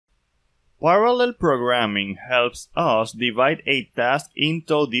Parallel programming helps us divide a task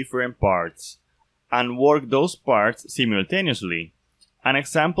into different parts and work those parts simultaneously. An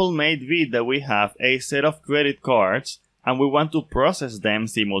example may be that we have a set of credit cards and we want to process them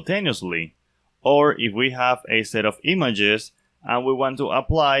simultaneously. Or if we have a set of images and we want to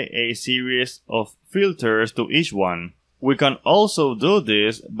apply a series of filters to each one. We can also do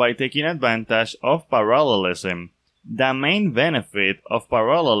this by taking advantage of parallelism. The main benefit of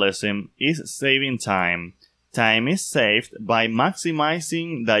parallelism is saving time. Time is saved by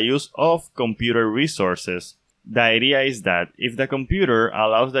maximizing the use of computer resources. The idea is that if the computer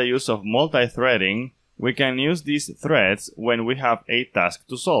allows the use of multi-threading, we can use these threads when we have a task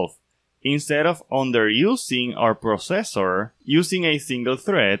to solve. Instead of underusing our processor using a single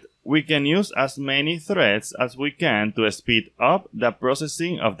thread, we can use as many threads as we can to speed up the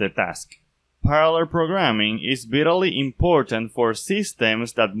processing of the task. Parallel programming is vitally important for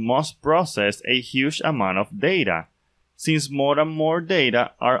systems that must process a huge amount of data, since more and more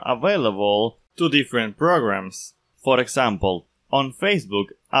data are available to different programs. For example, on Facebook,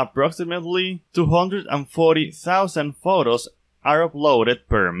 approximately 240,000 photos are uploaded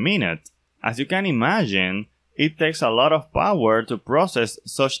per minute. As you can imagine, it takes a lot of power to process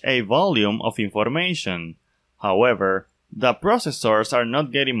such a volume of information. However, the processors are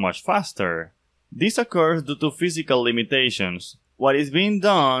not getting much faster. This occurs due to physical limitations. What is being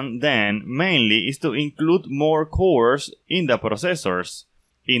done then mainly is to include more cores in the processors.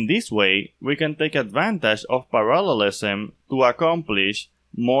 In this way, we can take advantage of parallelism to accomplish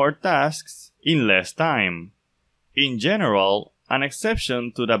more tasks in less time. In general, an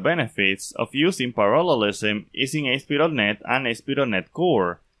exception to the benefits of using parallelism is in ASP.NET and ASP.NET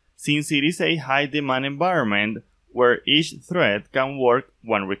Core, since it is a high-demand environment where each thread can work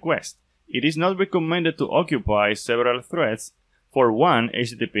one request. It is not recommended to occupy several threads for one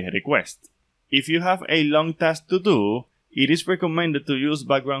HTTP request. If you have a long task to do, it is recommended to use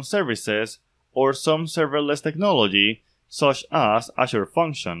background services or some serverless technology such as Azure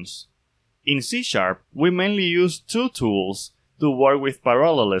Functions. In C#, we mainly use two tools to work with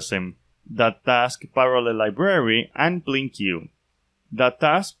parallelism, the Task Parallel Library and PlinQ. The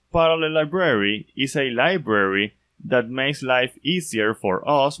Task Parallel Library is a library that makes life easier for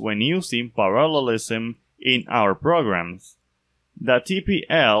us when using parallelism in our programs. The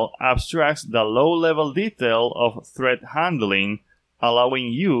TPL abstracts the low-level detail of thread handling,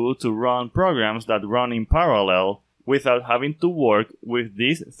 allowing you to run programs that run in parallel without having to work with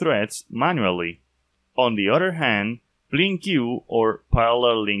these threads manually. On the other hand, PlinQ or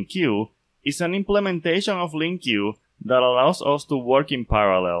Parallel LinQ is an implementation of LinQ that allows us to work in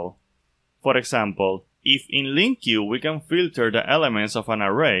parallel. For example, if in LinQ we can filter the elements of an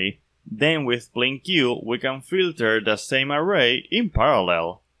array, then with PlinQ we can filter the same array in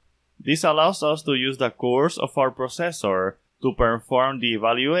parallel. This allows us to use the cores of our processor to perform the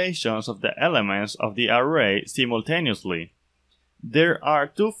evaluations of the elements of the array simultaneously. There are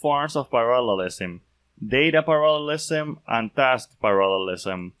two forms of parallelism: data parallelism and task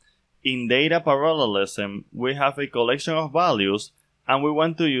parallelism. In data parallelism, we have a collection of values and we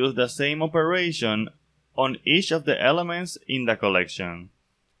want to use the same operation on each of the elements in the collection.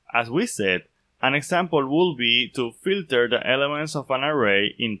 As we said, an example would be to filter the elements of an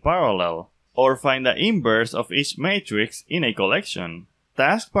array in parallel, or find the inverse of each matrix in a collection.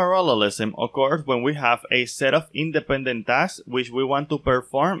 Task parallelism occurs when we have a set of independent tasks which we want to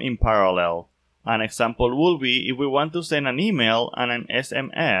perform in parallel. An example would be if we want to send an email and an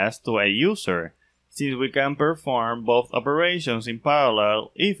SMS to a user, since we can perform both operations in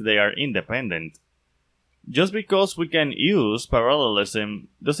parallel if they are independent. Just because we can use parallelism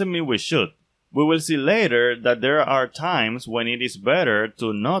doesn't mean we should. We will see later that there are times when it is better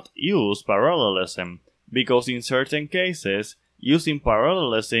to not use parallelism, because in certain cases, using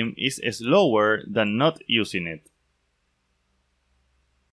parallelism is slower than not using it.